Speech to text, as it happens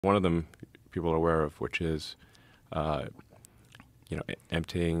One of them people are aware of, which is,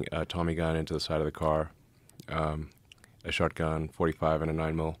 emptying a Tommy gun into the side of the car, a shotgun, 45 and a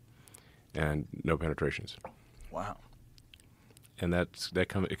 9mm, and no penetrations. Wow. And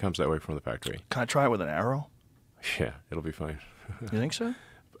it comes that way from the factory. Can I try it with an arrow? Yeah, it'll be fine. You think so?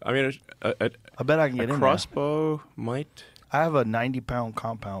 I mean, I bet I can get in there. A crossbow might. I have a 90-pound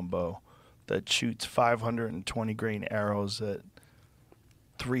compound bow that shoots 520 grain arrows at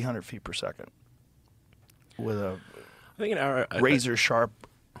 300 feet per second with a I think an arrow, razor sharp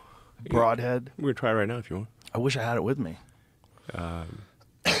broadhead. We can try right now if you want. I wish I had it with me. I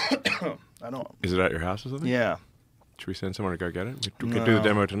don't. Is it at your house or something? Yeah. Should we send someone to go get it? We could do the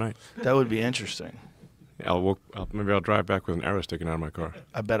demo tonight. That would be interesting. Maybe I'll drive back with an arrow sticking out of my car.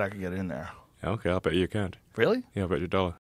 I bet I could get in there. Okay, I'll bet you can't. Really? Yeah, I'll bet you $1.